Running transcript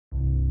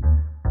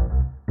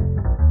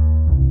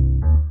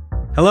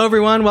Hello,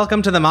 everyone.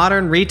 Welcome to the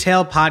Modern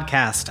Retail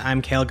Podcast.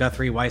 I'm Cale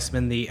Guthrie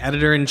Weissman, the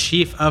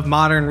editor-in-chief of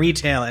Modern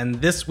Retail,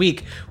 and this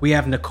week we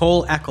have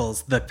Nicole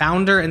Eckels, the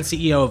founder and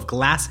CEO of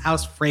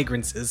Glasshouse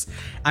Fragrances.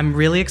 I'm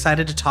really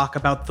excited to talk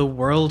about the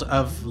world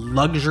of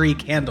luxury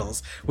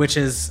candles, which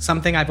is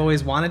something I've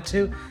always wanted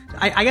to.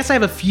 I guess I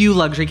have a few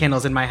luxury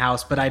candles in my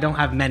house, but I don't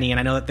have many, and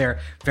I know that they're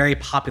very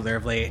popular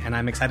of late, and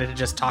I'm excited to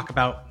just talk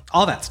about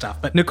all that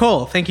stuff. But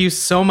Nicole, thank you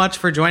so much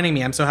for joining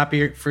me. I'm so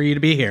happy for you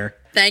to be here.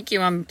 Thank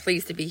you. I'm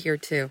pleased to be here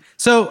too.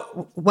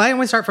 So why don't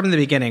we start from the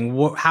beginning?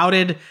 How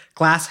did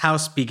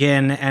Glasshouse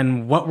begin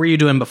and what were you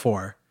doing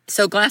before?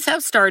 So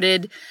Glasshouse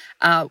started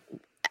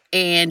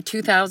in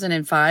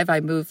 2005. I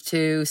moved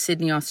to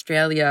Sydney,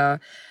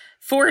 Australia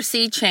for a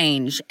sea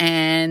change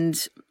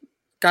and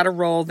got a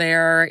role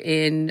there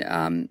in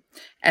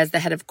as the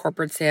head of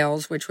corporate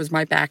sales, which was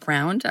my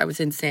background. I was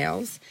in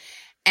sales.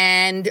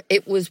 And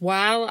it was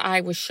while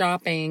I was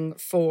shopping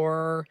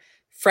for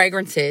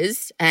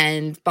fragrances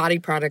and body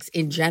products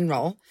in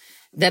general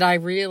that I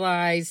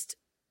realized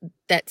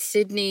that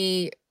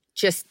Sydney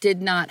just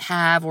did not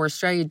have, or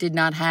Australia did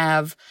not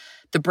have,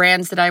 the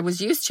brands that I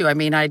was used to. I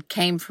mean, I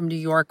came from New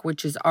York,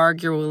 which is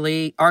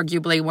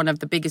arguably one of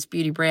the biggest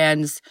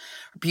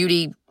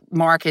beauty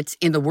markets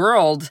in the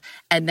world,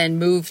 and then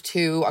moved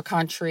to a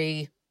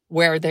country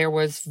where there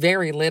was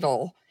very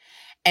little.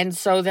 And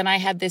so then I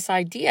had this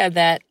idea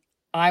that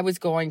I was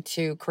going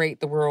to create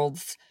the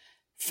world's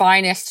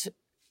finest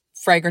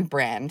fragrant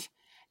brand,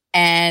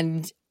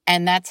 and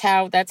that's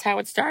how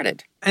it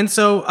started. And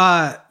so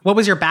what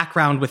was your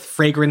background with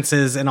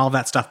fragrances and all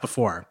that stuff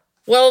before?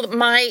 Well,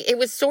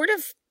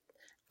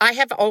 I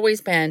have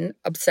always been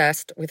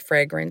obsessed with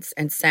fragrance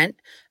and scent.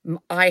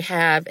 I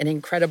have an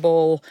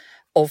incredible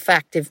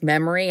olfactive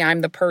memory.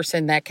 I'm the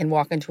person that can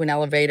walk into an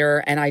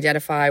elevator and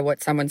identify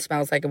what someone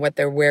smells like and what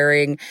they're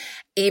wearing,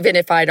 even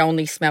if I'd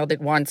only smelled it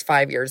once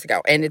 5 years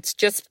ago. And it's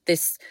just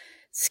this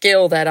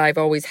skill that I've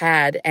always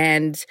had.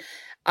 And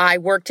I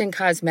worked in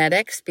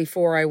cosmetics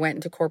before I went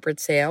into corporate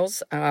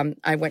sales.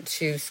 I went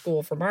to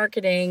school for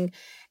marketing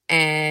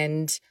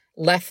and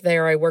left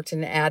there. I worked in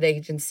an ad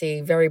agency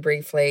very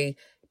briefly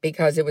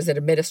because it was an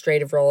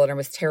administrative role and I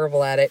was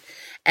terrible at it.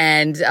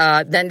 And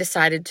then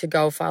decided to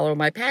go follow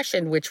my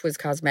passion, which was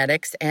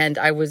cosmetics. And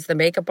I was the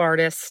makeup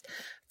artist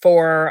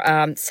for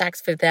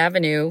Saks Fifth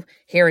Avenue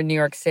here in New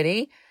York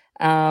City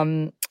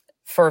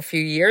for a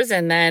few years.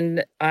 And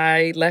then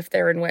I left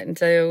there and went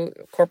into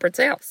corporate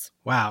sales.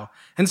 Wow.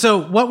 And so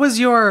what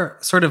was your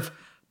sort of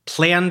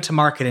plan to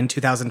market in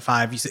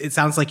 2005? It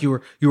sounds like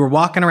you were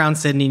walking around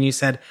Sydney and you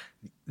said,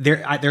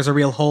 there's a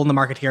real hole in the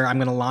market here. I'm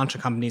going to launch a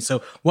company.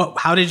 So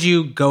how did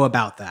you go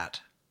about that?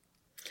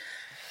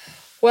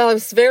 Well, it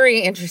was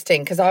very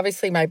interesting because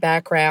obviously my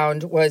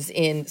background was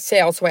in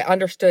sales, so I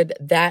understood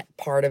that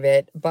part of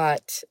it.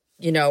 But,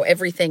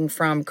 everything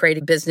from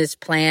creating a business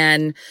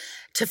plan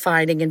to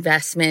finding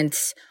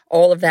investments,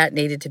 all of that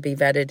needed to be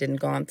vetted and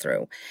gone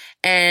through.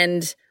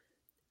 And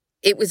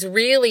it was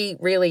really,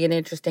 really an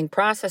interesting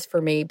process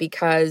for me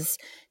because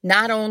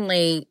not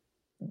only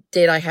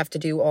did I have to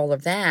do all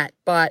of that,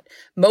 but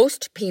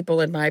most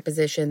people in my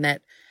position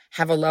that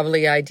have a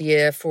lovely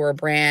idea for a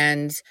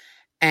brand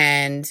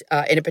and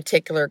in a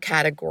particular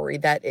category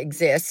that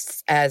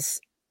exists,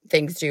 as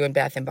things do in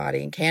bath and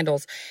body and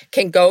candles,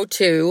 can go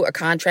to a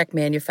contract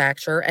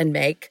manufacturer and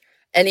make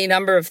any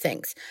number of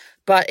things.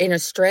 But in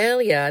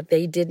Australia,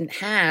 they didn't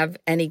have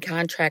any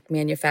contract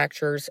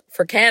manufacturers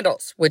for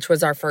candles, which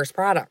was our first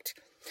product.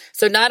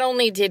 So not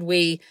only did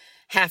we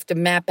have to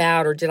map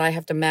out, or did I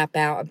have to map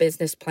out a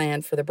business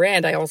plan for the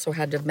brand, I also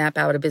had to map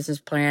out a business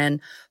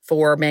plan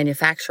for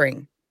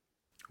manufacturing.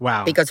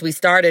 Wow. Because we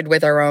started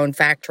with our own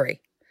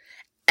factory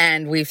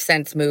and we've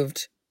since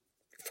moved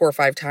 4 or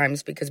 5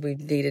 times because we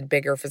needed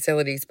bigger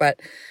facilities. But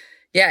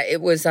yeah, it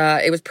was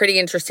pretty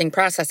interesting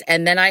process.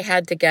 And then I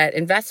had to get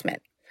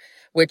investment,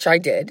 which I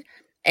did.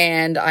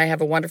 And I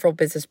have a wonderful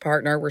business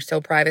partner. We're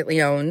still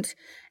privately owned,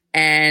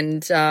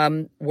 and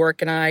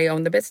Work and I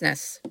own the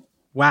business.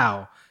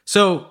 Wow.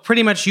 So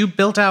pretty much you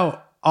built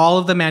out all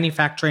of the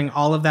manufacturing,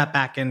 all of that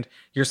back end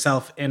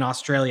yourself in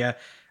Australia.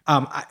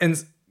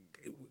 And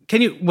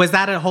was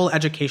that a whole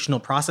educational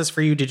process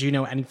for you? Did you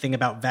know anything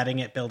about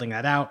vetting it, building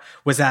that out?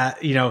 Was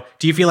that,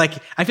 do you feel like,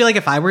 I feel like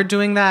if I were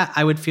doing that,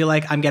 I would feel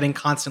like I'm getting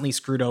constantly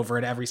screwed over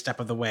at every step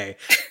of the way.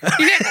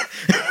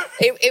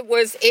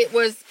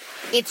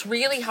 It's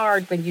really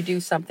hard when you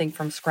do something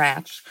from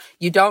scratch.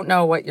 You don't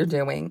know what you're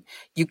doing.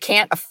 You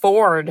can't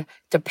afford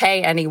to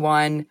pay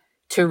anyone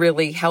to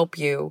really help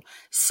you.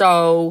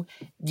 So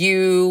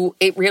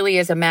it really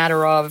is a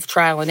matter of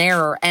trial and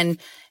error. And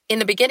in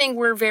the beginning,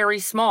 we're very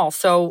small.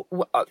 So,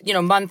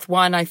 month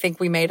 1, I think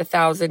we made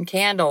 1,000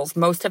 candles.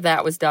 Most of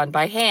that was done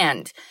by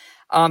hand.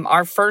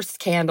 Our first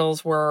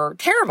candles were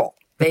terrible.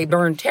 They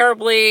burned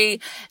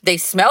terribly. They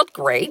smelled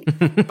great,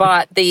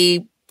 but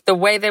the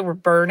way they were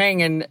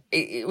burning, and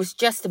it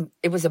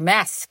was a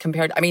mess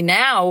compared.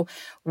 Now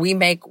we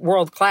make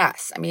world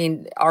class.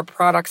 Our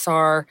products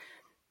are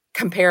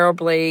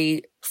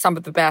comparably some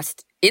of the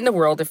best in the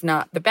world, if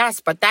not the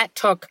best. But that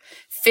took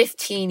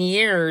 15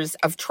 years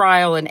of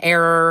trial and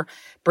error,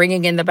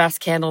 bringing in the best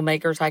candle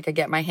makers I could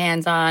get my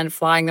hands on,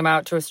 flying them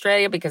out to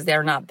Australia because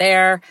they're not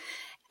there.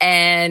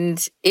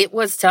 And it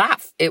was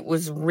tough. It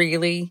was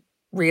really,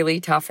 really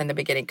tough in the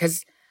beginning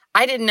because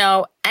I didn't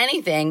know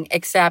anything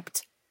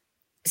except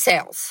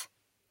sales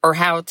or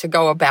how to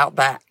go about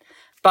that.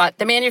 But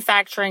the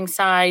manufacturing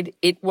side,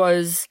 it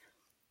was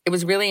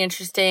really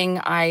interesting.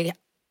 I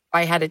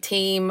had a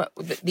team.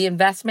 The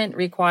investment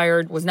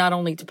required was not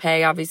only to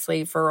pay,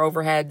 obviously, for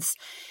overheads.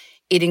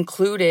 It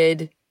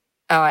included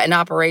in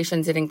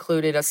operations. It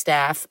included a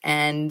staff,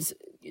 and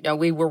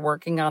we were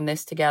working on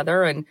this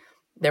together. And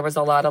there was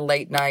a lot of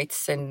late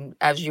nights, and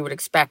as you would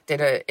expect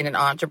in an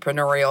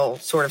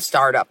entrepreneurial sort of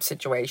startup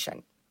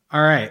situation.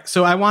 All right.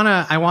 So I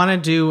wanna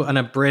do an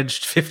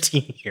abridged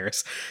 15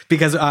 years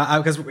because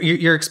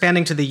you're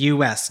expanding to the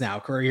US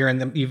now, or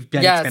you've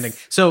been expanding.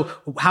 So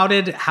how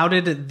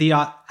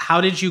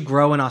did you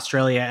grow in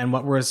Australia, and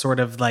what were sort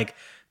of like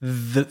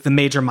the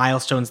major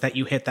milestones that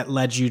you hit that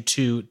led you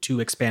to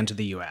expand to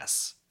the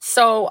US?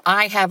 So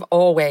I have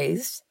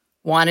always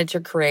wanted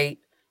to create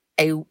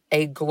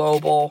a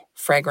global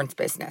fragrance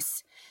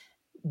business.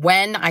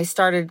 When I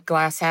started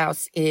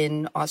Glasshouse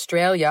in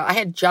Australia, I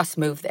had just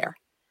moved there.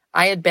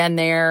 I had been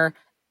there.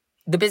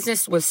 The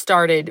business was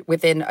started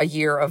within a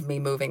year of me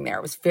moving there.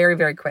 It was very,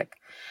 very quick.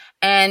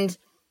 And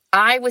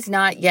I was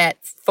not yet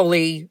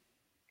fully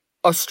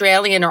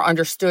Australian or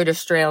understood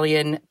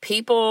Australian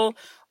people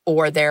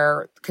or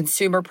their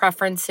consumer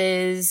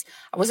preferences.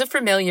 I wasn't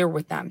familiar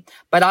with them,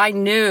 but I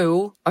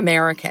knew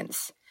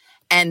Americans.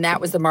 And that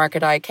was the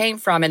market I came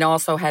from and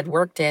also had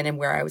worked in and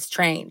where I was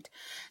trained.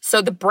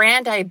 So the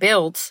brand I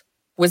built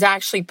was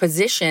actually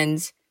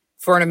positioned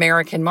for an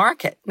American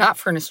market, not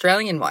for an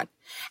Australian one.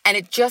 And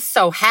it just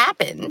so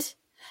happened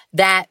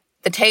that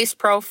the taste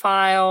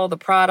profile, the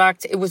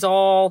product, it was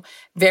all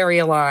very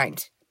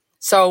aligned.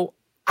 So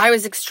I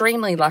was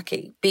extremely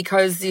lucky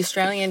because the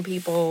Australian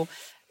people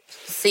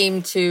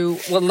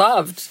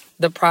loved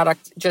the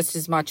product just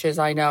as much as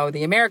I know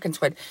the Americans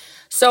would.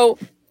 So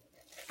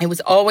it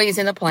was always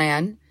in the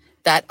plan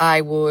that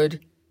I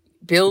would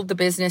build the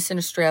business in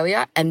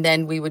Australia and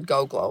then we would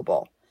go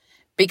global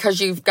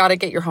because you've got to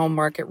get your home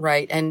market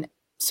right. And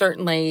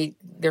certainly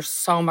there's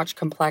so much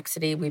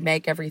complexity. We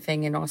make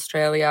everything in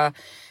Australia,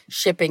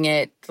 shipping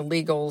it, the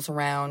legals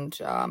around,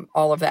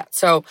 all of that.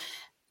 So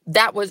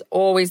that was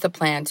always the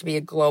plan, to be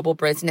a global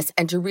business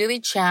and to really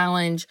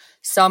challenge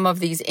some of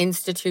these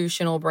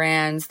institutional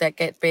brands that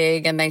get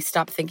big and they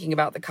stop thinking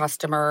about the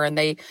customer and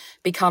they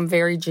become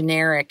very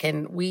generic.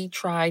 And we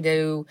try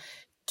to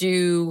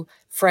do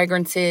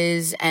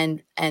fragrances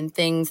and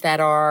things that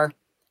are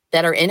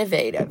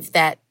innovative,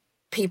 that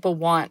people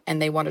want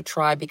and they want to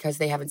try because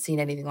they haven't seen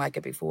anything like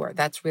it before.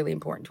 That's really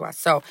important to us.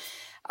 So,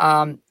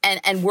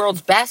 and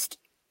world's best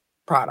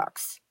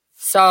products.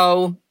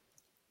 So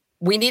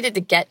we needed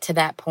to get to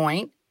that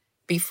point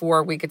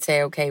before we could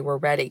say, okay, we're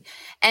ready.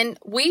 And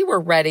we were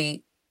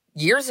ready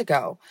years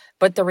ago.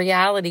 But the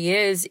reality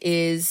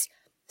is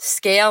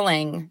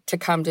scaling to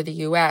come to the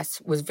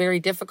US was very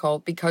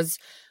difficult because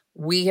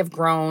we have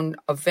grown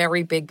a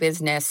very big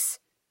business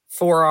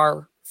for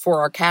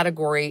our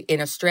category in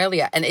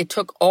Australia. And it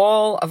took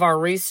all of our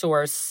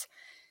resource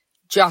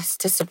just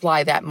to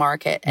supply that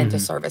market and to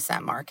service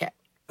that market.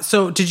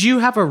 So did you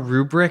have a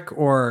rubric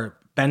or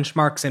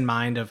benchmarks in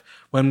mind of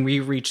when we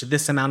reach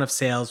this amount of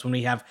sales, when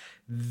we have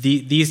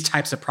these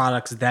types of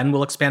products, then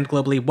we'll expand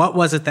globally? What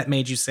was it that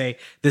made you say,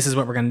 this is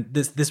what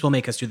this will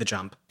make us do the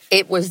jump?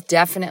 It was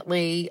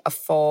definitely a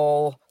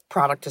full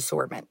product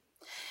assortment.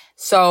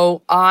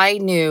 So I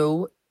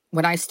knew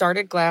when I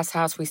started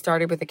Glasshouse, we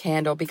started with a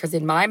candle because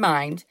in my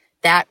mind,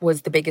 that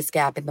was the biggest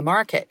gap in the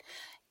market.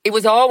 It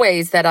was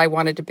always that I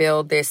wanted to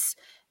build this.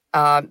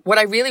 What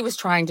I really was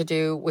trying to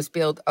do was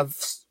build a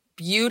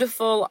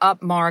beautiful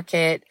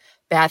upmarket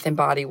Bath and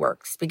Body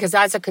Works, because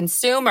as a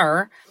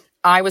consumer,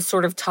 I was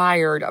sort of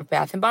tired of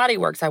Bath and Body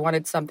Works. I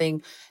wanted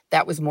something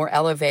that was more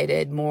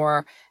elevated,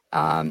 more,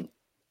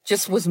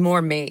 just was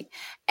more me.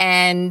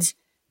 And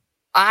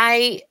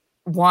I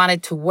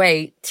wanted to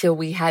wait till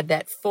we had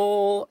that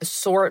full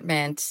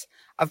assortment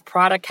of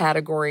product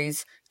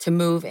categories to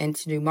move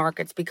into new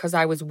markets, because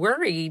I was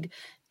worried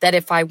that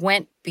if I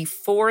went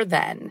before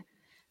then,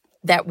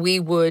 that we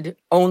would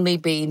only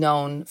be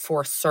known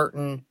for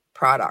certain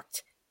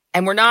product.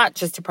 And we're not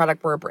just a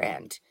product, we're a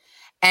brand.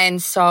 And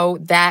so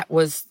that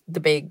was the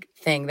big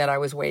thing that I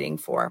was waiting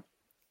for.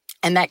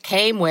 And that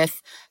came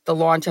with the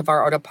launch of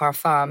our eau de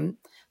parfum,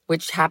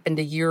 which happened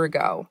a year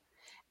ago.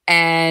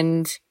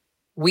 And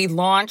we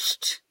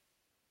launched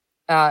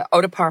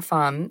eau de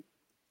parfum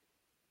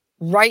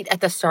right at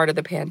the start of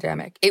the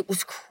pandemic. It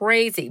was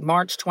crazy.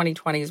 March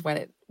 2020 is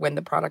when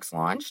the products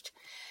launched.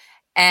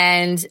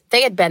 And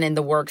they had been in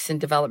the works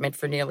and development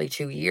for nearly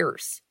 2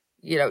 years,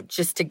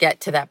 just to get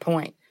to that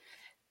point.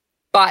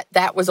 But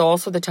that was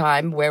also the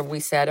time where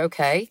we said,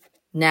 okay,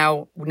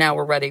 now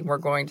we're ready. We're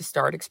going to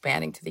start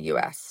expanding to the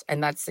US.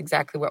 And that's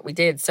exactly what we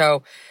did.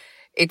 So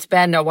it's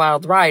been a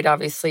wild ride,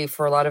 obviously,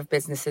 for a lot of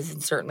businesses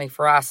and certainly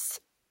for us.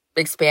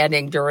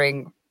 expanding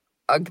during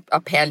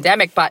a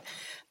pandemic, but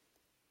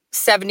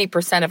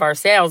 70% of our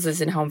sales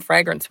is in home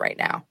fragrance right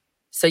now.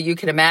 So you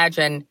can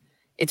imagine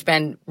it's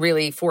been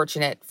really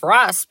fortunate for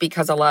us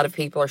because a lot of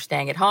people are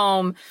staying at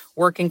home,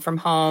 working from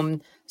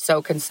home.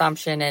 So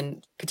consumption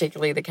and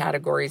particularly the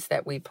categories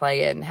that we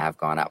play in have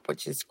gone up,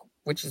 which has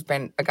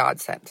been a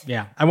godsend.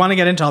 Yeah, I want to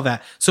get into all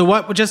that.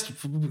 So just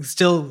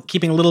still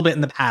keeping a little bit in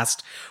the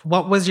past,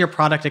 what was your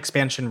product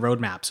expansion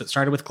roadmap? So it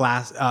started with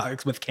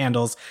with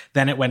candles,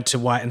 then it went to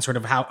what, and sort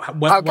of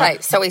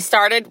So we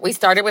started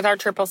with our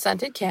triple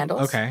scented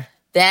candles. Okay.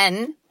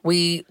 Then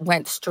we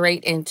went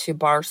straight into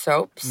bar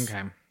soaps.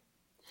 Okay.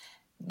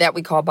 That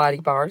we call body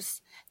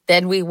bars.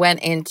 Then we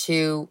went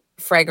into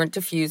fragrant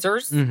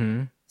diffusers.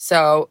 Mm-hmm.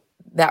 So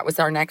that was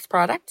our next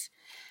product.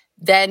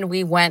 Then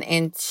we went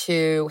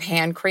into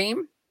hand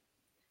cream,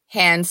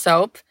 hand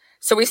soap.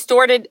 So we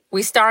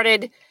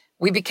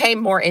became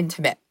more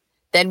intimate.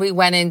 Then we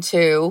went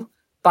into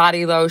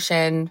body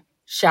lotion,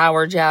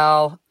 shower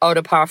gel, eau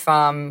de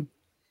parfum,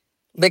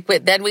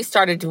 liquid. Then we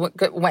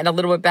went a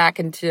little bit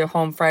back into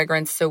home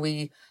fragrance. So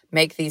we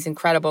make these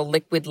incredible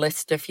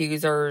liquid-less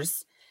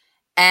diffusers.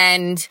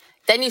 And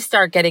then you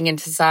start getting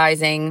into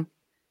sizing.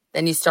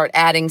 Then you start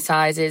adding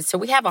sizes. So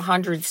we have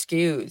 100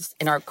 SKUs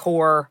in our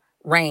core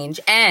range.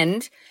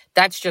 And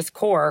that's just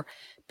core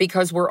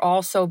because we're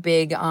also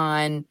big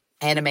on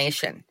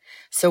animation.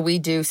 So we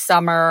do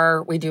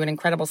summer. We do an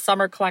incredible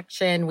summer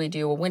collection. We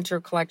do a winter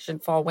collection,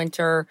 fall,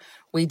 winter.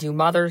 We do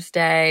Mother's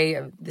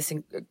Day, this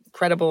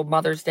incredible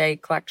Mother's Day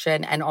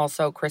collection, and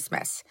also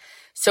Christmas.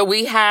 So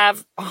we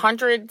have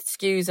 100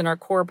 SKUs in our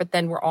core, but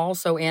then we're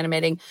also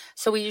animating.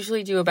 So we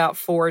usually do about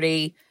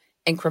 40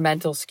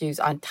 incremental SKUs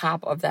on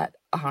top of that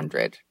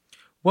 100.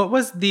 What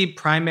was the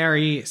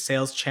primary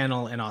sales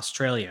channel in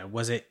Australia?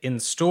 Was it in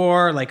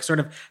store? Like, sort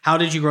of, how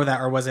did you grow that?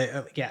 Or was it,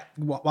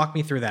 walk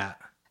me through that.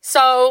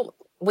 So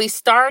we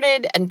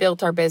started and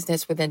built our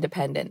business with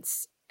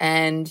independence.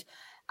 And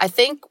I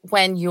think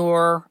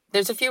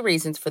there's a few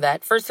reasons for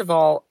that. First of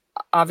all,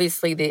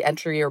 obviously the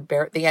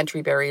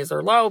entry barriers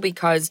are low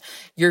because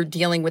you're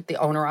dealing with the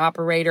owner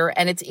operator,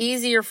 and it's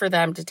easier for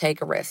them to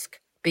take a risk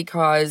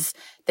because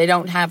they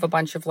don't have a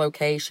bunch of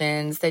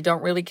locations. They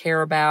don't really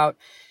care about,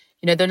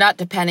 they're not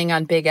depending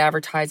on big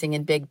advertising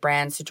and big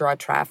brands to draw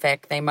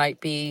traffic. They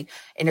might be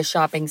in a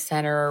shopping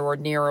center or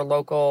near a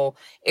local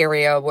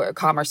area, a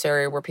commerce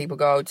area where people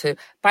go to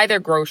buy their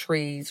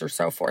groceries or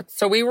so forth.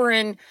 So we were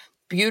in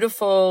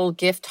beautiful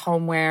gift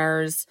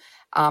homewares,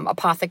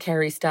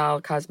 apothecary-style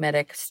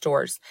cosmetic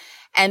stores.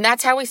 And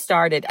that's how we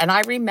started. And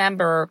I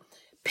remember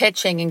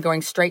pitching and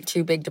going straight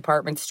to big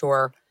department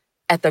store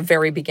at the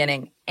very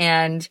beginning.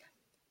 And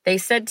they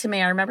said to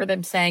me, I remember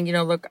them saying,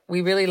 look,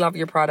 we really love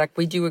your product.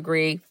 We do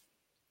agree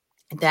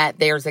that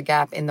there's a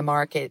gap in the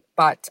market,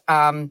 but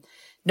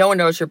no one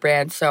knows your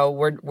brand, so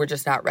we're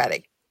just not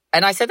ready.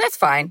 And I said, that's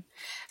fine.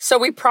 So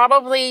we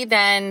probably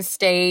then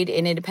stayed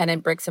in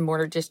independent bricks and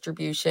mortar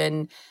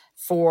distribution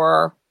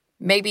for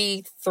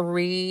maybe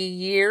 3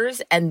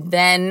 years. And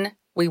then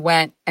we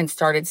went and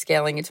started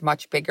scaling into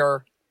much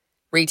bigger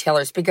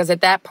retailers because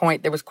at that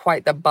point there was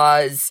quite the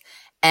buzz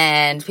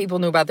and people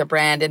knew about the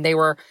brand and they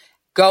were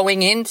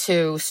going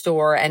into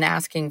store and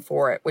asking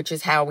for it, which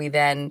is how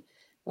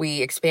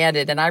we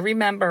expanded. And I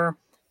remember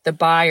the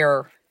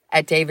buyer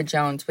at David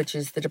Jones, which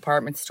is the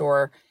department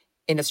store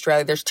in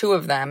Australia. There's two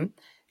of them,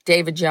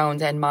 David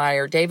Jones and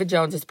Meijer. David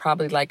Jones is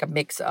probably like a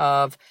mix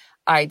of,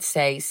 I'd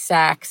say,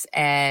 Saks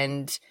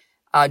and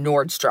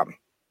Nordstrom.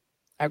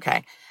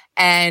 Okay.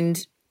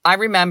 And I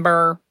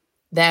remember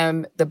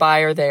the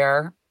buyer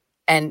there,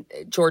 and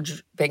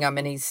George Bingham,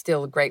 and he's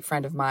still a great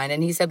friend of mine.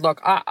 And he said,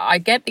 look, I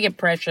get the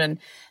impression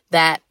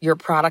that your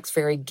product's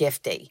very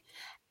gifty.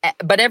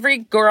 But every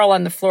girl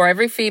on the floor,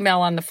 every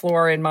female on the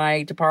floor in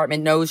my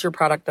department knows your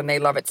product and they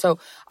love it. So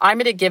I'm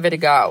going to give it a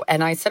go.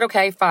 And I said,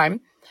 okay, fine.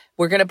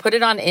 We're going to put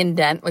it on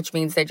indent, which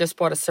means they just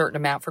bought a certain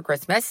amount for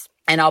Christmas.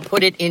 And I'll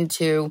put it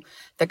into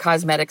the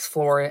cosmetics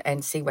floor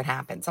and see what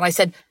happens. And I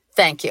said,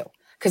 thank you.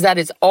 Because that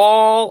is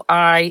all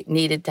I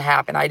needed to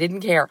happen. I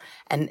didn't care.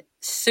 And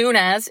soon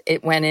as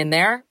it went in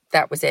there,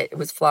 that was it. It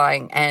was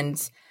flying.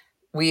 And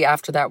we,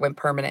 after that, went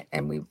permanent.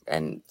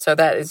 And so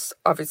that is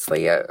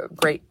obviously a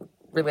great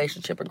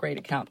relationship, a great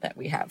account that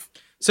we have.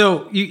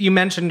 So you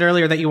mentioned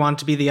earlier that you want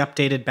to be the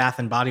updated Bath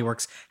and Body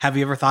Works. Have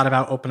you ever thought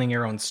about opening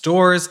your own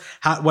stores?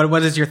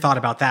 What is your thought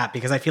about that?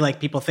 Because I feel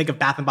like people think of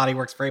Bath and Body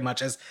Works very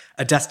much as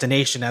a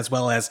destination as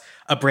well as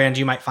a brand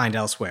you might find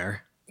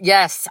elsewhere.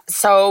 Yes.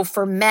 So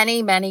for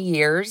many, many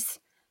years,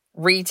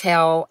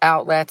 retail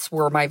outlets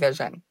were my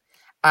vision.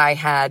 I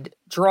had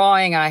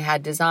drawing, I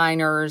had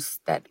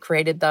designers that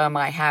created them.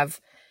 I have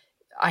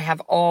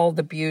all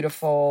the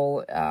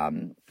beautiful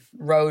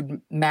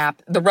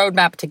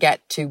roadmap to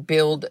get to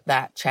build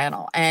that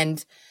channel.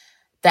 And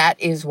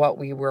that is what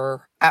we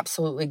were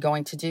absolutely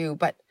going to do.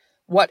 But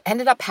what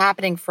ended up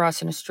happening for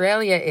us in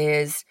Australia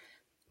is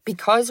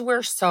because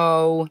we're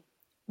so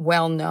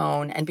well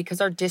known and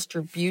because our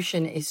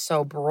distribution is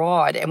so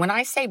broad. And when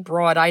I say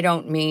broad, I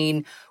don't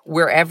mean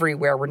we're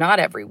everywhere. We're not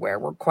everywhere.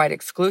 We're quite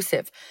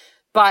exclusive.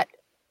 But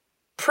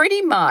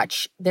Pretty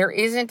much, there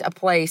isn't a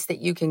place that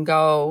you can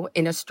go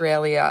in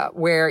Australia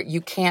where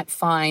you can't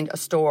find a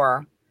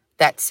store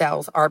that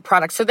sells our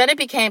products. So then it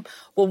became,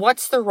 well,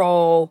 what's the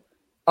role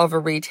of a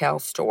retail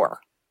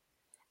store?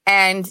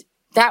 And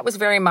that was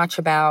very much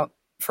about,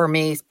 for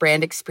me,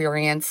 brand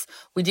experience.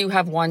 We do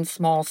have one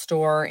small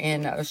store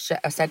in a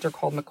center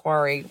called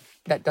Macquarie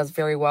that does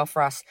very well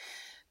for us.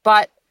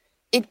 But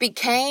it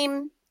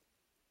became,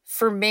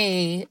 for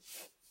me,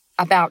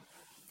 about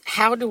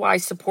how do I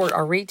support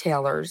our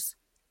retailers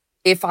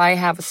if I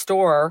have a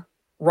store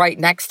right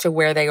next to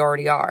where they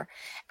already are?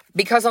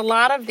 Because a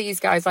lot of these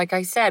guys, like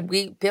I said,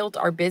 we built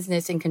our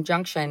business in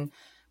conjunction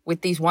with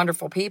these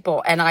wonderful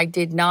people, and I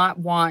did not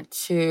want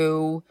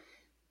to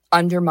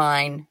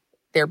undermine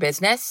their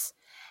business.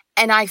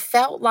 And I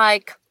felt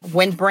like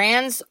when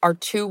brands are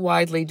too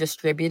widely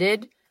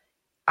distributed,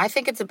 I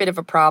think it's a bit of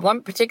a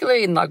problem,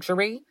 particularly in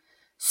luxury.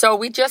 So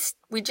we just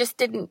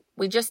didn't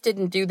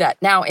do that.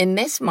 Now in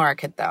this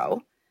market,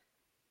 though,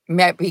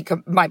 might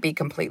be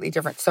completely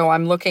different. So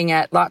I'm looking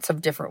at lots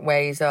of different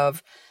ways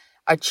of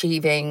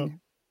achieving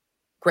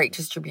great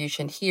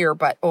distribution here,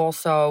 but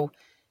also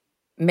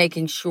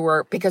making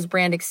sure, because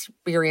brand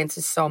experience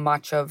is so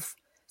much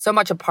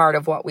a part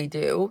of what we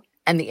do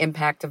and the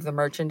impact of the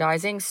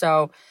merchandising.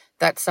 So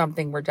that's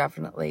something we're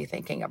definitely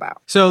thinking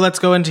about. So let's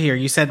go into here.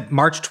 You said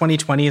March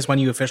 2020 is when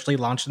you officially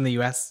launched in the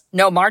US?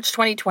 No, March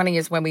 2020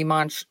 is when we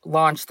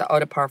launched the Eau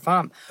de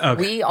Parfum. Okay.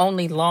 We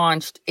only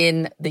launched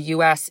in the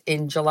US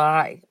in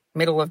July,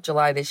 middle of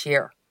July this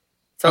year.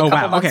 So a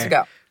couple months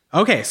ago.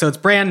 Okay, so it's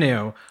brand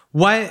new.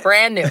 What?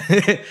 Brand new.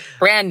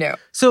 Brand new.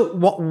 So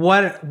what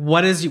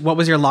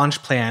was your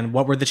launch plan?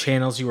 What were the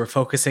channels you were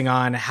focusing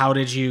on? How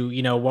did you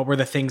what were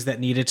the things that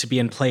needed to be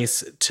in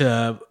place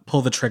to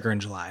pull the trigger in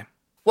July?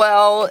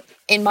 Well,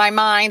 in my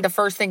mind, the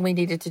first thing we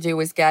needed to do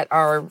was get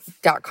our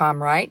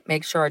 .com right,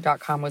 make sure our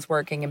 .com was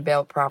working and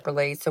built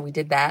properly. So we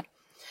did that.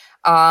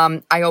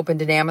 I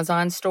opened an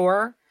Amazon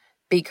store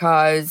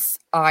because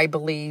I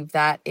believe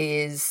that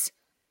is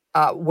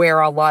where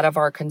a lot of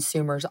our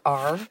consumers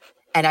are.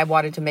 And I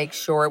wanted to make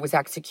sure it was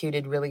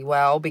executed really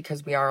well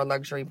because we are a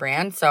luxury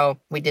brand. So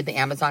we did the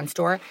Amazon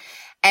store.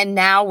 And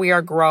now we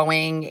are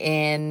growing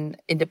in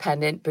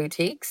independent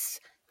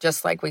boutiques,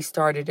 just like we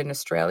started in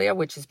Australia,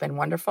 which has been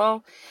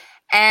wonderful.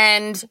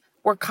 And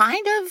we're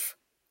kind of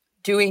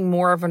doing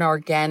more of an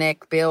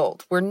organic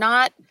build. We're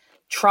not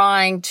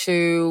trying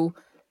to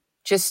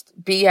just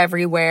be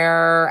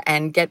everywhere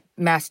and get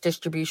mass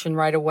distribution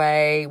right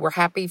away. We're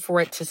happy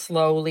for it to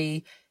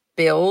slowly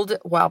build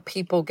while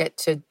people get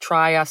to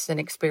try us and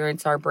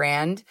experience our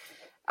brand.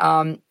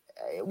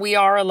 We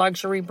are a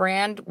luxury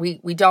brand.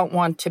 We don't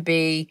want to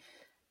be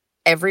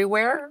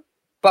everywhere,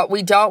 but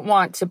we don't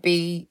want to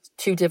be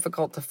too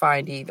difficult to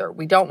find either.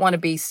 We don't want to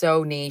be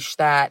so niche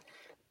that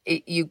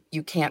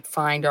you can't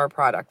find our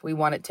product. We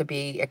want it to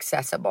be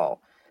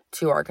accessible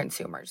to our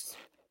consumers.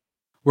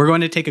 We're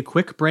going to take a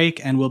quick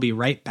break and we'll be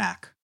right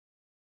back.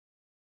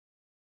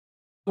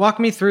 Walk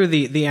me through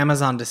the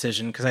Amazon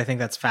decision, because I think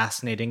that's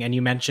fascinating. And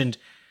you mentioned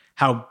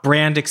how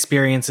brand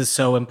experience is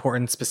so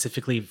important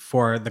specifically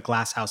for the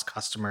Glasshouse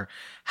customer.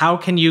 How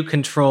can you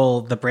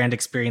control the brand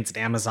experience at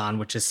Amazon,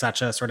 which is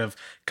such a sort of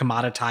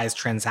commoditized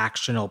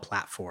transactional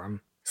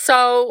platform?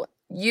 So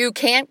you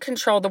can't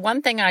control, the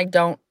one thing I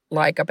don't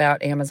like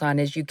about Amazon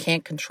is you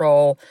can't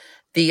control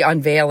the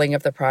unveiling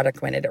of the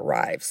product when it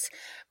arrives.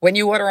 When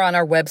you order on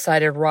our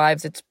website, it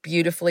arrives, it's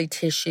beautifully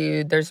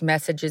tissued, there's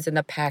messages in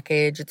the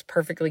package, it's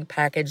perfectly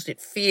packaged, it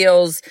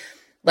feels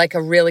like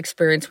a real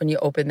experience when you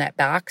open that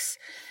box.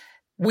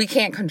 We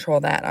can't control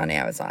that on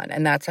Amazon,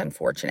 and that's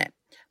unfortunate.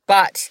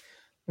 But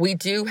we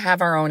do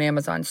have our own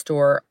Amazon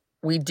store.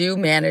 We do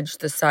manage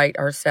the site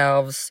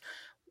ourselves.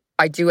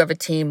 I do have a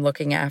team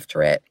looking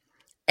after it.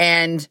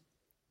 And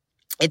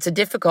it's a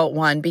difficult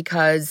one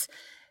because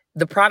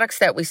the products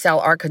that we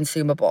sell are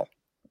consumable.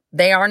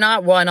 They are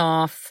not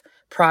one-off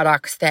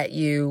products that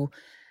you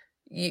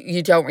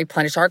don't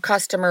replenish. Our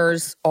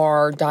customers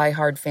are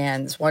diehard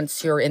fans.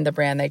 Once you're in the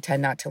brand, they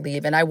tend not to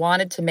leave. And I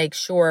wanted to make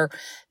sure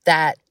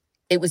that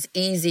it was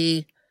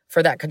easy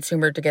for that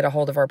consumer to get a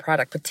hold of our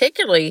product,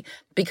 particularly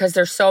because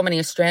there's so many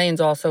Australians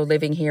also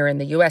living here in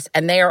the US,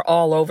 and they are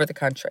all over the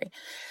country.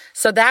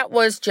 So that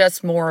was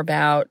just more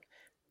about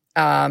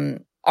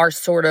our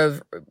sort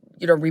of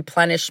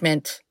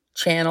replenishment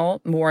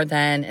channel more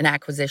than an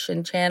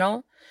acquisition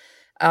channel.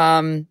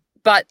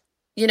 But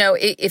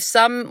if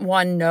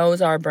someone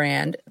knows our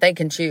brand, they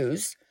can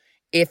choose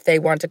if they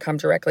want to come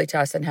directly to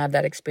us and have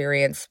that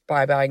experience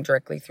by buying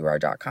directly through our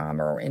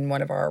 .com or in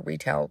one of our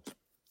retail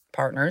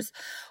partners,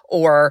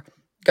 or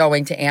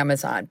going to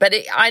Amazon. But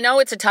I know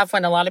it's a tough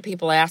one. A lot of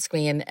people ask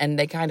me and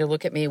they kind of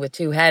look at me with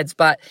two heads.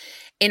 But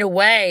in a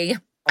way,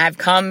 I've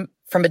come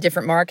from a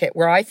different market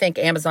where I think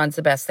Amazon's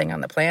the best thing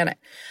on the planet.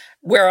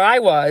 Where I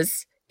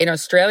was in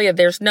Australia,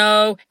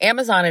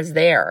 Amazon is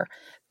there,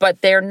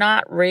 but they're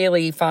not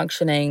really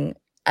functioning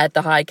at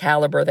the high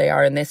caliber they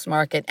are in this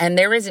market. And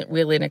there isn't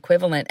really an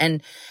equivalent.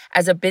 And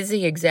as a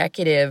busy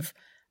executive,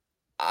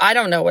 I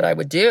don't know what I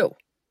would do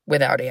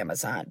without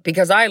Amazon,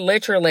 because I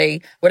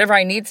literally, whenever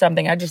I need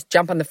something, I just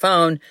jump on the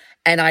phone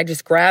and I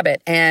just grab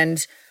it.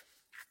 And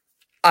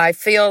I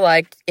feel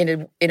like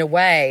in a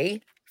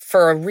way,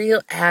 for a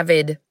real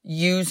avid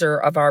user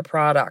of our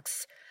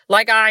products,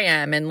 like I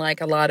am and like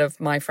a lot of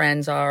my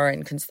friends are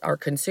and our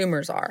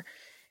consumers are,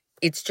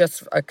 it's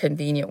just a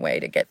convenient way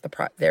to get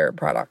their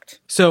product.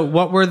 So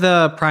what were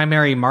the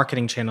primary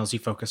marketing channels you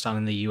focused on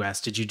in the US?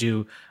 Did you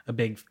do a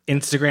big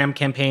Instagram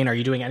campaign? Are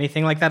you doing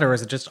anything like that, or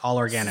is it just all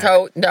organic?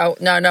 So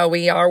no.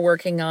 We are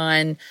working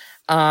on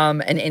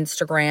an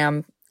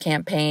Instagram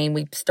campaign.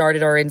 We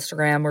started our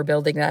Instagram. We're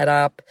building that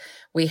up.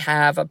 We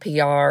have a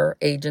PR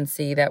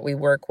agency that we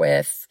work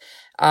with.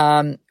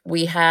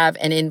 We have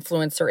an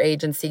influencer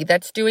agency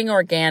that's doing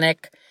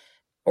organic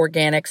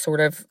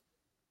sort of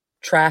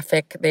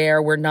traffic there.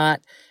 We're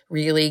not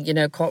really,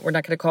 we're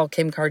not going to call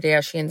Kim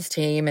Kardashian's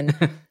team and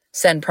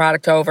send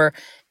product over.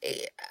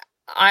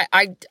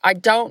 I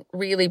don't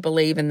really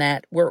believe in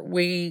that.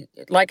 We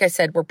like I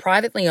said, we're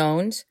privately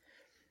owned.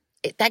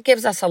 That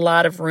gives us a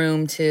lot of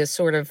room to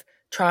sort of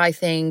try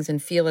things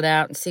and feel it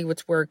out and see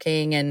what's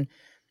working.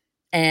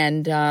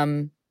 And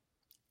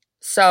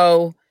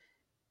so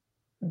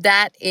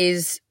that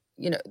is,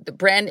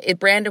 the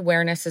brand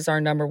awareness is our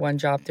number one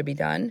job to be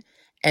done.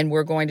 And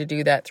we're going to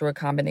do that through a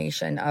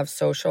combination of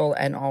social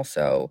and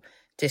also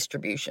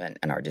distribution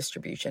and our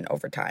distribution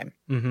over time.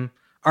 Mm-hmm.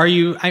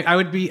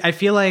 I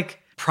feel like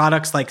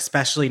products like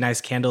especially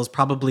nice candles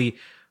probably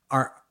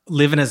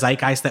live in a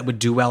zeitgeist that would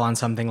do well on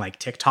something like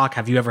TikTok.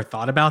 Have you ever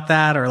thought about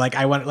that? Or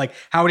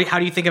how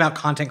do you think about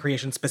content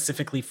creation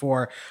specifically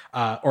for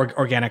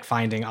organic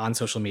finding on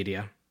social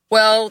media?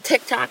 Well,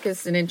 TikTok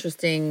is an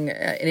interesting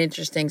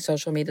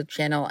social media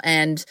channel,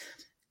 and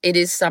it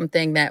is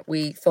something that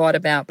we thought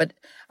about, but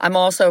I'm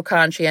also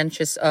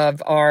conscientious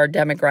of our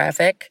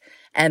demographic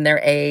and their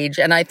age.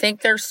 And I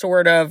think they're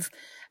sort of,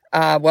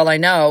 I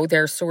know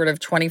they're sort of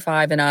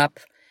 25 and up,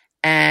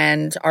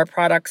 and our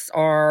products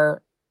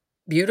are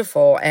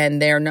beautiful.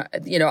 And they're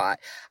not,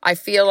 I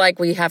feel like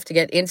we have to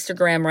get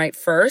Instagram right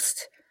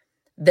first,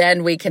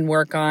 then we can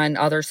work on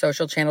other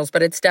social channels.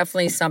 But it's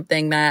definitely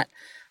something that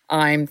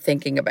I'm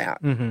thinking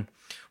about. Mm-hmm.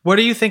 What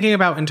are you thinking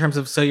about in terms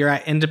of, so you're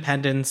at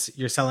Independence,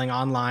 you're selling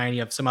online, you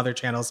have some other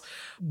channels.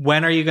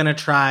 When are you going to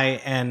try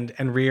and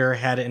rear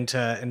head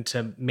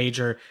into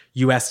major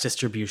US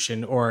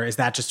distribution? Or is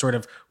that just sort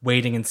of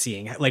waiting and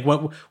seeing? Like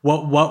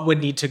what would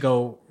need to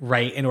go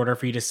right in order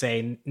for you to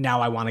say,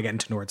 now I want to get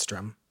into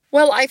Nordstrom?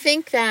 Well, I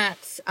think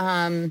that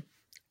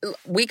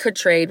we could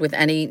trade with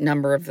any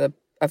number of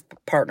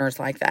partners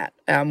like that.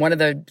 One of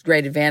the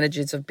great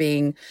advantages of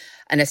being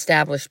an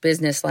established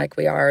business like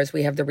we are is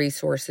we have the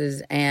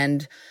resources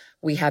and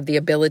we have the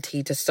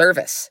ability to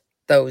service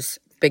those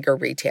bigger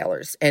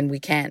retailers, and we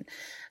can.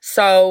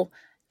 So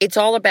it's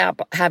all about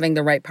having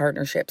the right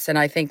partnerships. And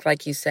I think,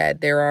 like you said,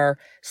 there are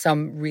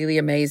some really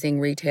amazing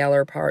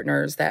retailer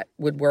partners that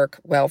would work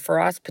well for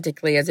us,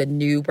 particularly as a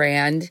new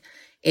brand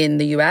in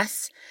the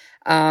U.S.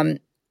 And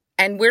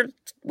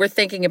we're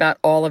thinking about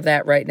all of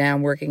that right now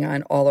and working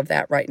on all of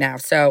that right now.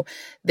 So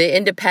the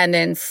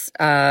Independence,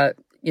 I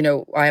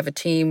have a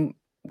team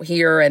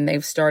here and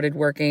they've started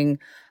working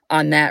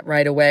on that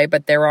right away.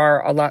 But there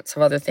are lots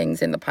of other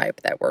things in the pipe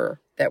that we're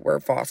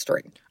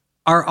fostering.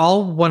 Are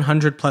all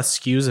 100 plus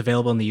SKUs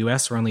available in the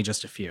US or only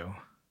just a few?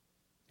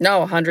 No,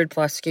 100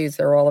 plus SKUs.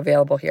 They're all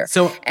available here.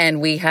 So,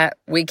 and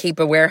we keep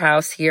a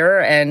warehouse here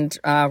and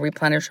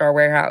replenish our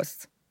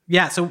warehouse.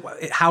 Yeah. So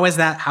how has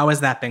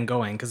that been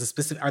going?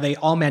 Because are they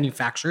all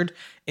manufactured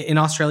in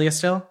Australia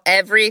still?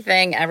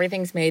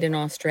 Everything's made in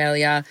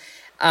Australia.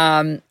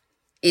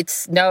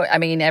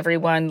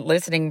 Everyone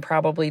listening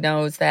probably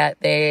knows that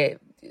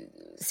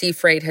sea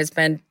freight has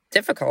been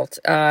difficult.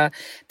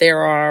 There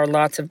are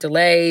lots of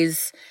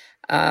delays,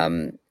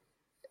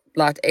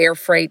 air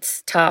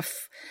freight's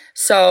tough.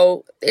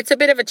 So it's a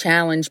bit of a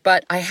challenge,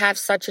 but I have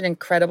such an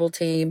incredible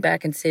team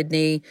back in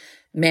Sydney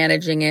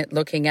managing it,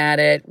 looking at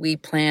it. We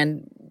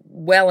plan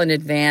well in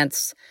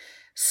advance.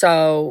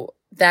 So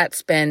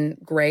that's been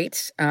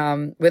great.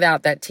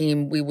 Without that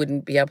team, we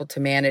wouldn't be able to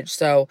manage.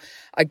 So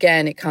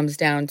again, it comes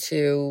down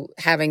to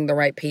having the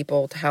right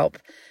people to help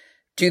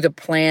do the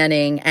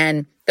planning.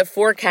 And the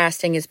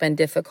forecasting has been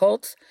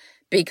difficult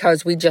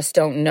because we just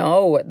don't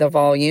know the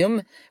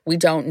volume. We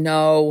don't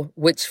know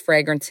which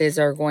fragrances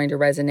are going to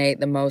resonate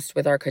the most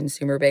with our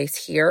consumer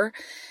base here.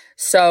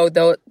 So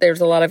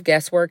there's a lot of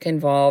guesswork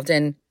involved,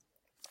 and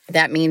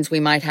that means we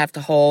might have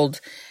to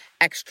hold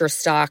extra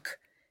stock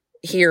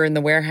here in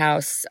the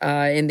warehouse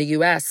in the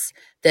U.S.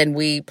 than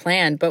we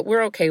planned. But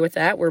we're okay with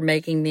that. We're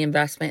making the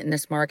investment in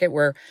this market.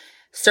 We're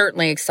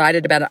certainly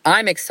excited about it.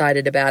 I'm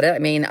excited about it. I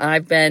mean,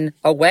 I've been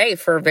away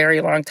for a very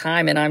long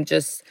time, and I'm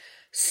just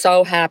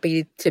so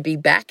happy to be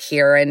back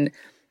here and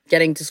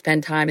getting to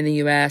spend time in the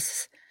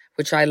U.S.,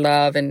 which I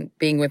love, and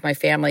being with my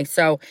family.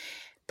 So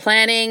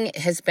planning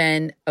has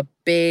been a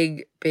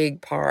big,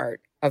 big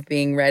part of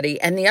being ready.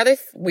 And the other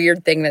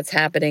weird thing that's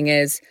happening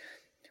is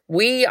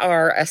we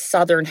are a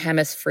Southern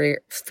Hemisphere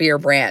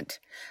brand.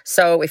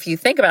 So if you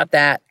think about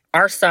that,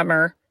 our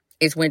summer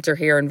is winter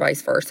here and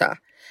vice versa.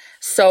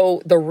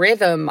 So the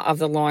rhythm of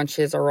the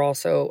launches are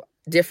also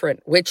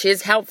different, which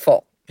is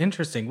helpful.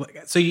 Interesting.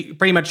 So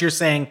pretty much you're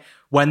saying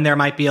when there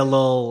might be a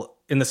lull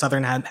in the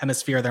southern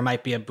hemisphere, there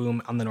might be a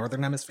boom on the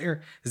northern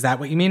hemisphere. Is that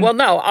what you mean? Well,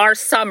 no, our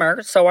summer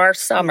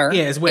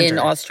is winter. in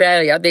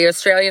Australia, the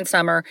Australian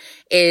summer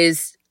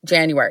is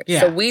January.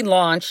 Yeah. So we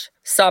launch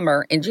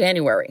summer in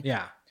January.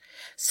 Yeah.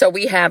 So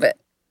we have it.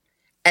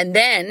 And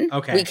then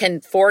we can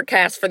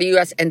forecast for the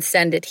U.S. and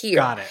send it here.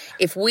 Got it.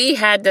 If we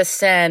had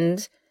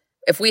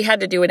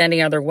to do it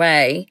any other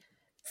way,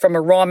 from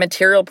a raw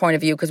material point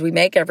of view, because we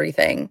make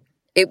everything,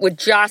 it would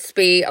just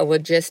be a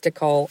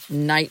logistical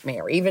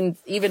nightmare, even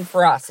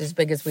for us, as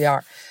big as we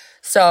are.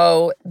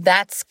 So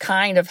that's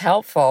kind of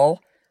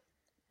helpful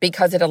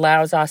because it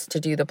allows us to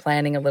do the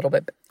planning a little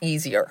bit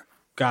easier.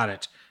 Got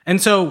it. And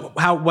so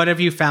what have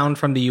you found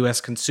from the U.S.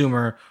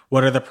 consumer?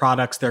 What are the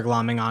products they're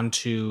glomming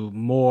onto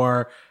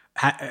more?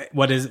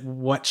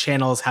 What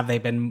channels have they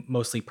been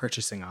mostly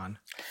purchasing on?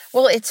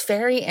 Well, it's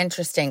very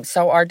interesting.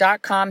 So our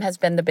 .com has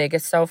been the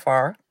biggest so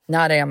far,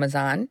 not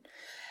Amazon,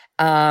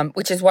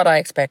 which is what I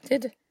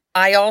expected.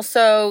 I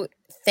also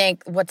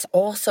think what's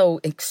also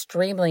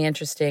extremely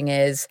interesting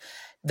is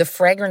the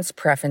fragrance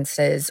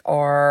preferences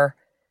are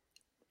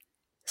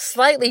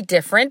slightly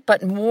different,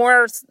 but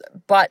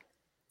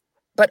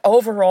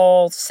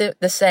overall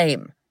the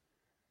same.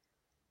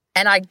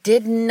 And I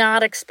did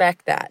not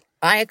expect that.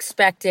 I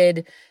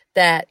expected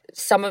that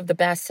some of the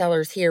best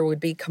sellers here would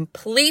be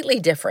completely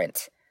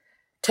different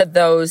to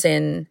those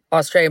in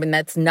Australia, and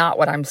that's not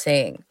what I'm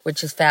seeing,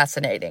 which is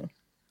fascinating.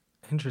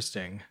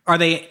 Interesting. Are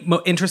they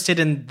interested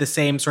in the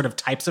same sort of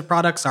types of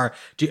products?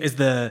 Is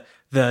the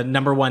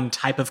number one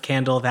type of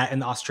candle that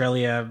in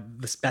Australia,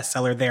 the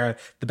bestseller there,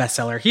 the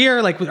bestseller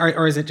here? Like,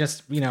 or is it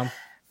just,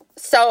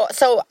 So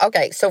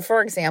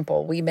for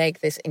example, we make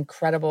this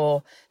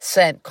incredible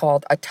scent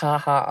called a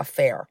Taha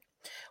Affair,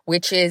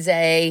 which is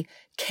a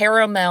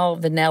caramel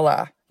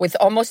vanilla with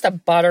almost a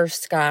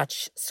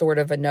butterscotch sort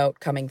of a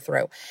note coming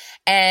through.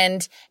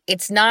 And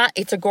it's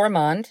a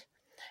gourmand,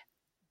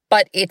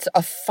 but it's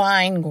a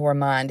fine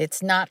gourmand.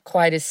 It's not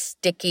quite as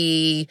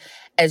sticky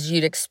as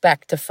you'd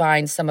expect to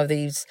find some of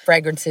these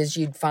fragrances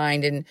you'd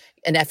find in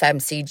an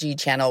FMCG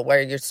channel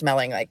where you're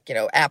smelling like,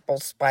 apple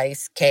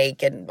spice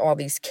cake and all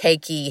these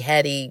cakey,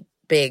 heady,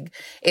 big.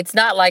 It's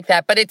not like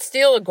that, but it's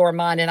still a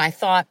gourmand. And I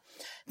thought,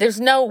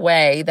 there's no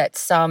way that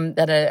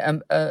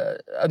a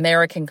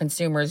American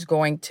consumer is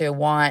going to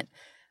want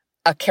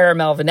a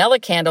caramel vanilla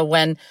candle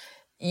when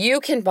you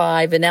can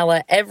buy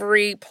vanilla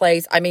every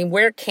place. I mean,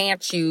 where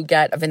can't you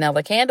get a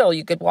vanilla candle?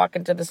 You could walk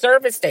into the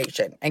service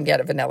station and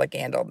get a vanilla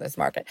candle in this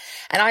market.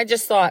 And I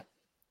just thought,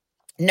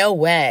 no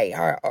way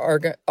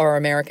are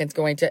Americans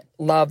going to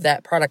love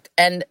that product.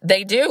 And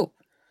they do.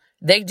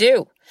 They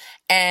do.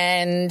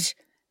 And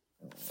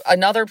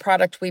another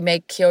product we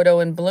make, Kyoto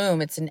in Bloom,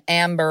 it's an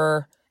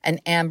amber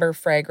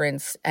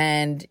fragrance,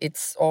 and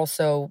it's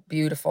also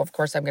beautiful. Of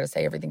course, I'm going to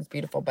say everything's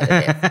beautiful, but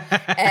it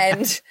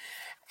is.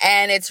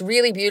 And it's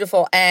really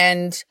beautiful.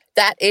 And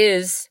that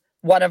is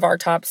one of our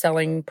top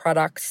selling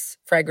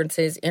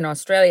fragrances in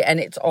Australia. And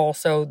it's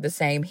also the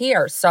same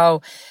here.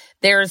 So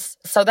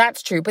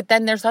that's true. But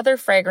then there's other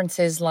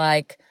fragrances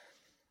like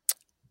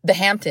the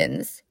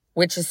Hamptons,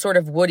 which is sort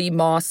of woody,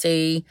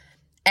 mossy,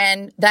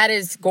 and that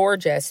is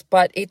gorgeous,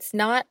 but it's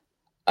not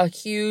a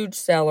huge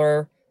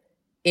seller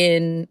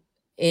in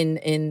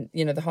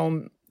the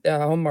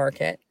home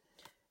market.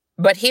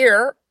 But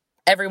here,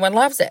 everyone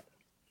loves it.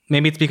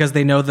 Maybe it's because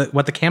they know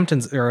what the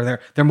Hamptons are.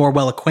 They're more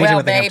well acquainted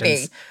with the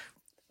Hamptons.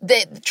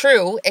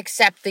 True,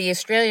 except the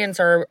Australians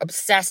are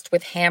obsessed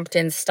with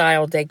Hamptons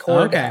style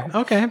decor.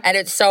 Okay. And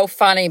it's so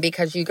funny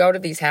because you go to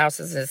these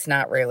houses, it's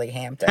not really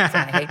Hamptons,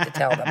 and I hate to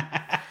tell them.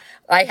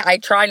 I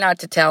try not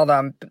to tell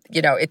them,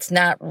 it's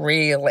not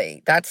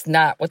really. That's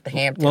not what the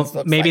Hamptons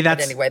looks maybe like.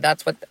 That's, but anyway,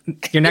 that's what...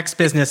 your next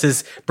business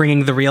is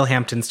bringing the real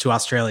Hamptons to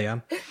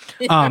Australia.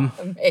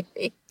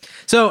 Maybe.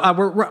 So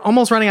we're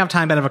almost running out of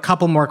time, but I have a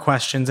couple more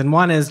questions. And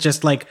one is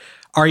just like,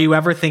 are you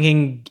ever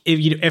thinking,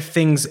 if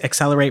things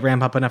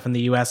ramp up enough in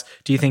the U.S.,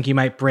 do you think you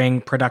might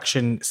bring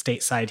production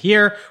stateside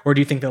here? Or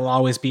do you think they'll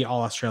always be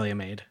all Australia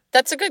made?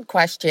 That's a good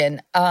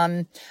question.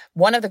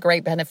 One of the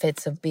great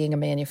benefits of being a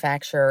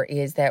manufacturer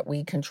is that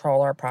we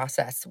control our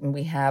process.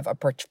 We have a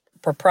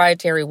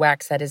proprietary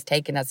wax that has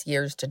taken us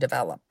years to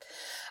develop.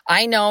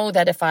 I know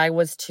that if I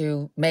was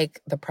to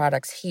make the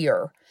products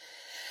here,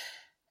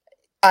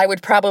 I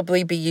would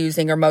probably be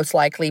using, or most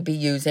likely be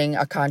using,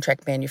 a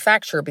contract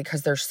manufacturer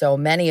because there's so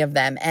many of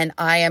them. And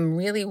I am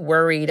really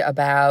worried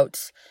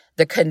about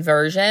the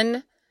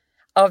conversion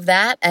of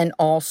that. And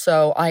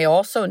I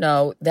also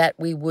know that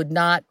we would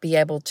not be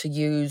able to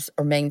use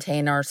or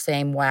maintain our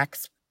same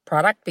wax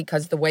product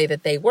because the way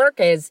that they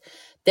work is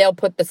they'll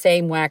put the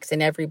same wax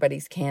in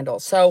everybody's candle.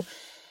 So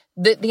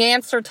the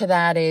answer to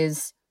that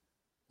is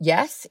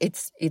yes,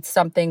 it's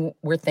something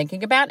we're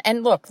thinking about.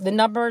 And look, the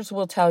numbers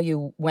will tell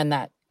you when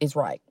that is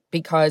right.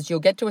 because you'll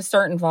get to a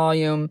certain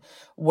volume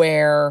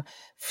where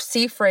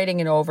sea freighting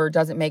it over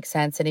doesn't make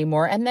sense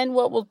anymore. And then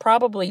what we'll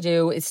probably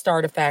do is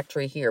start a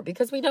factory here,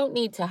 because we don't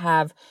need to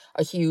have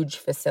a huge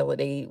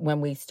facility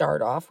when we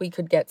start off. We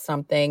could get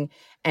something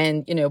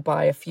and,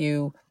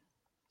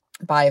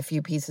 buy a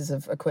few pieces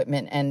of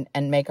equipment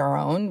and make our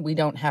own. We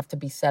don't have to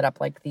be set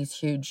up like these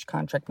huge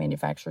contract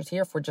manufacturers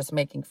here if we're just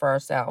making for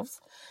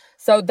ourselves.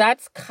 So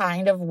that's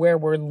kind of where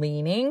we're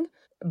leaning.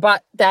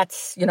 But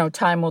that's,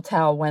 time will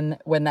tell when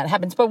that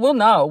happens. But we'll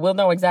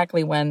know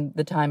exactly when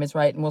the time is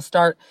right. And we'll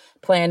start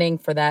planning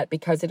for that,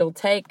 because it'll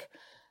take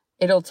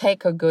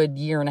a good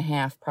year and a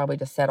half probably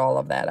to set all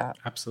of that up.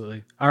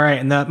 Absolutely. All right.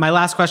 And my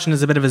last question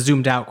is a bit of a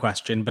zoomed out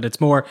question, but it's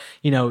more,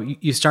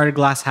 you started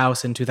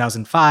Glasshouse in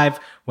 2005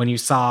 when you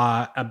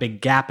saw a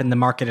big gap in the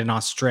market in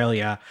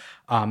Australia.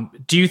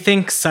 Do you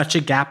think such a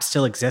gap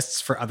still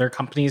exists for other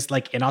companies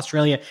like in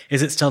Australia?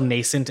 Is it still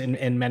nascent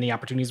in many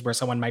opportunities where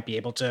someone might be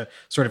able to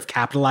sort of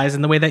capitalize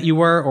in the way that you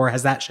were, or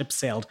has that ship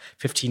sailed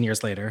 15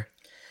 years later?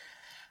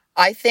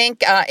 I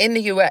think in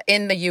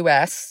the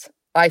U.S.,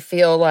 I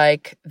feel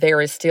like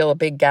there is still a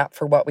big gap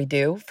for what we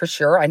do, for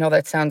sure. I know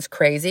that sounds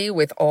crazy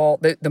with all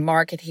the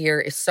market here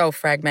is so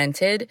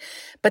fragmented,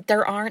 but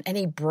there aren't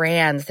any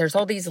brands. There's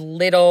all these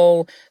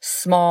little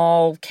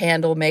small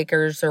candle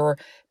makers or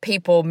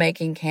people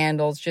making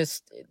candles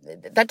just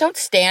that don't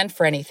stand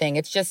for anything.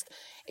 It's just,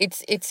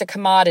 it's a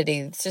commodity.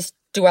 It's just,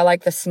 do I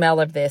like the smell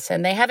of this?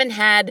 And they haven't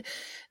had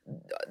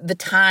the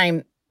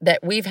time that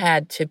we've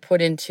had to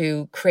put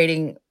into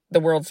creating the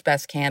world's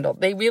best candle.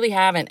 They really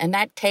haven't. And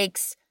that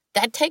takes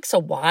a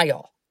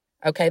while.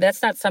 Okay.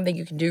 That's not something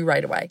you can do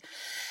right away.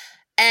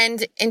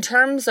 And in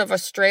terms of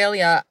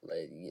Australia,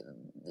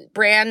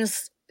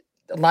 brands,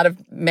 a lot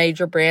of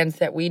major brands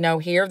that we know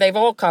here, they've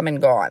all come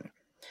and gone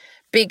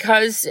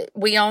because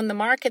we own the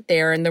market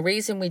there. And the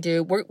reason we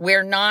do,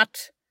 we're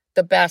not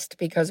the best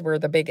because we're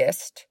the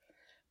biggest.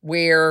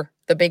 We're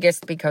the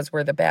biggest because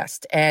we're the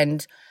best.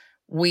 And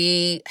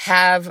we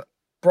have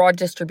broad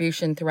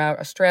distribution throughout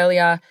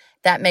Australia.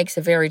 That makes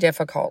it very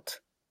difficult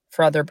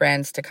for other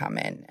brands to come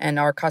in. And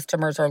our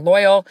customers are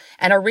loyal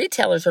and our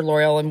retailers are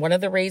loyal. And one of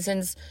the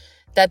reasons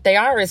that they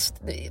are is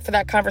for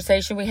that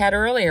conversation we had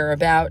earlier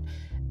about,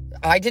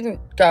 I didn't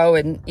go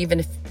and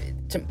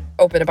to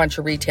open a bunch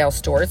of retail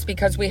stores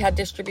because we had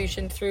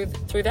distribution through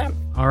them.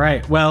 All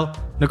right. Well,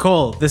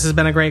 Nicole, this has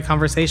been a great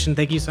conversation.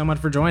 Thank you so much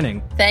for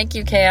joining. Thank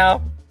you,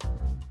 Kale.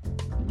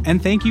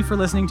 And thank you for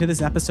listening to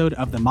this episode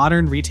of the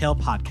Modern Retail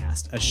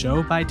Podcast, a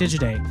show by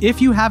Digiday.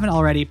 If you haven't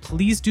already,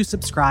 please do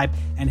subscribe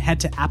and head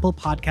to Apple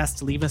Podcasts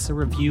to leave us a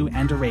review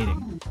and a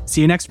rating.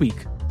 See you next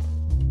week.